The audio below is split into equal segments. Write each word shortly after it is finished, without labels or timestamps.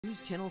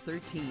News Channel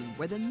 13,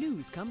 where the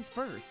news comes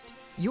first.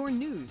 Your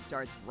news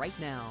starts right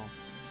now.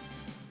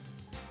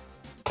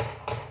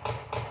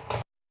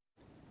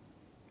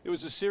 It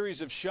was a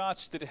series of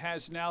shots that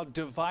has now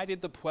divided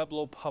the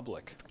Pueblo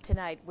public.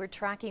 Tonight, we're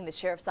tracking the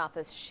Sheriff's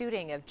Office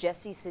shooting of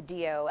Jesse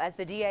Cedillo as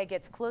the DA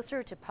gets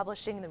closer to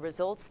publishing the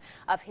results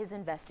of his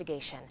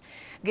investigation.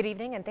 Good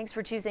evening, and thanks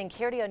for choosing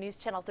KRDO News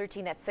Channel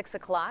 13 at 6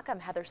 o'clock. I'm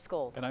Heather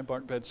Skold. And I'm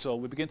Bart Bedsole.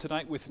 We begin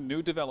tonight with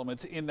new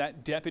developments in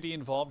that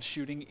deputy-involved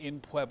shooting in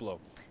Pueblo.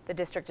 The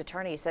district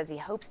attorney says he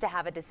hopes to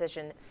have a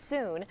decision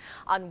soon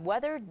on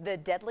whether the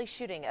deadly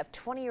shooting of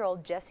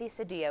 20-year-old Jesse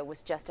Cedillo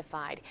was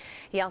justified.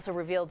 He also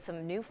revealed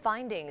some new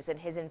findings in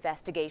his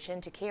investigation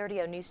to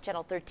KRDO News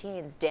Channel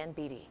 13's Dan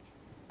Beatty.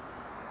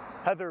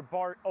 Heather,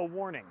 Bart, a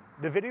warning.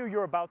 The video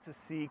you're about to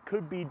see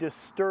could be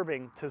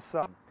disturbing to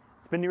some.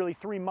 It's been nearly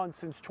 3 months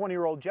since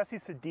 20-year-old Jesse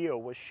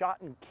Cedillo was shot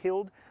and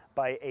killed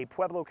by a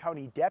Pueblo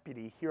County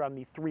deputy here on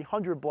the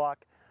 300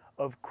 block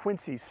of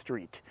Quincy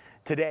Street.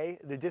 Today,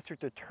 the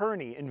district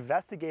attorney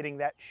investigating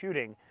that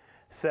shooting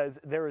says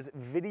there is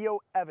video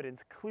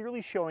evidence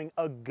clearly showing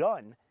a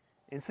gun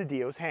in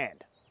Cedillo's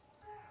hand.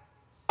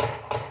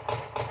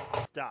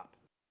 Stop.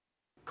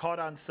 Caught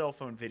on cell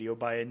phone video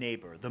by a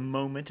neighbor the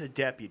moment a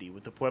deputy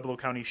with the Pueblo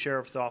County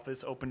Sheriff's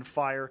Office opened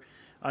fire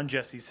on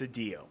Jesse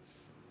Cedillo.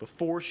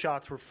 Before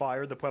shots were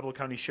fired, the Pueblo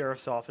County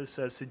Sheriff's Office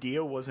says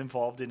Cedillo was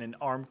involved in an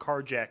armed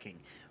carjacking,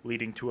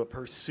 leading to a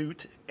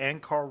pursuit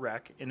and car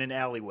wreck in an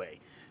alleyway.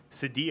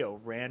 Cedillo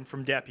ran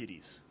from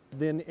deputies.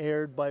 Then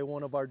aired by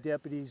one of our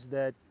deputies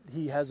that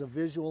he has a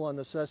visual on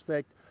the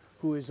suspect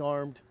who is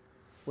armed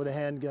with a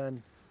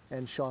handgun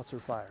and shots are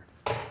fired.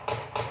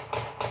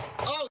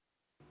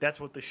 That's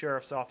what the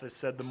Sheriff's Office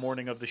said the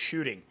morning of the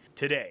shooting.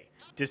 Today,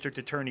 District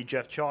Attorney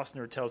Jeff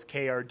Chostner tells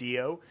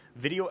KRDO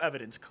video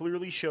evidence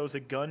clearly shows a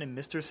gun in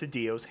Mr.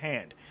 Cedillo's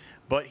hand,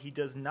 but he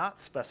does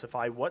not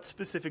specify what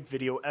specific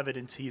video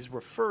evidence he's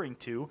referring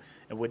to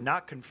and would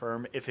not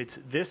confirm if it's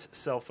this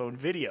cell phone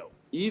video.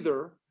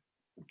 Either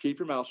keep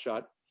your mouth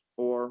shut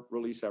or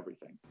release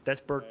everything.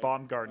 That's Burke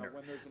Baumgartner,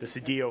 the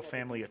Cedillo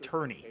family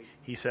attorney.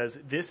 He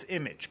says this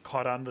image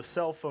caught on the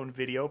cell phone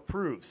video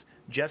proves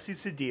Jesse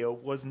Cedillo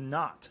was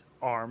not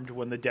armed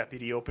when the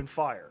deputy opened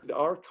fire.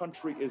 Our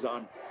country is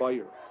on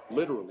fire,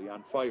 literally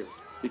on fire,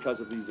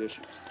 because of these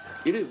issues.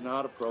 It is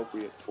not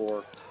appropriate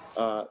for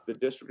the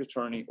district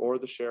attorney or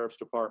the sheriff's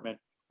department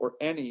or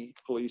any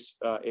police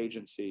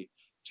agency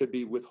to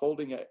be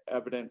withholding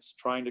evidence,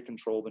 trying to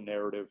control the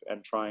narrative,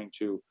 and trying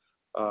to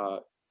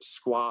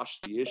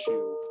squash the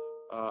issue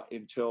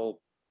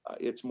until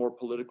it's more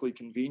politically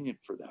convenient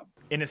for them.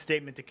 In a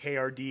statement to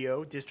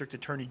KRDO, District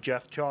Attorney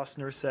Jeff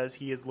Chostner says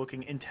he is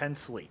looking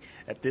intensely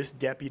at this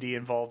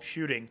deputy-involved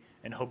shooting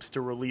and hopes to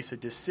release a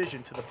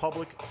decision to the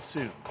public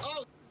soon.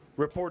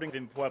 Reporting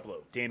in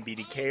Pueblo, Dan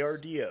Beatty,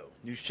 KRDO,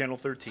 News Channel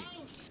 13.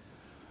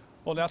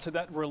 Well, now to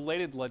that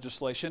related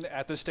legislation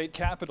at the state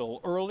capitol.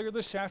 Earlier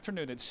this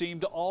afternoon, it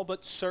seemed all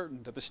but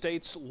certain that the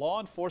state's law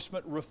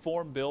enforcement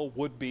reform bill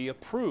would be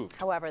approved.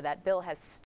 However, that bill has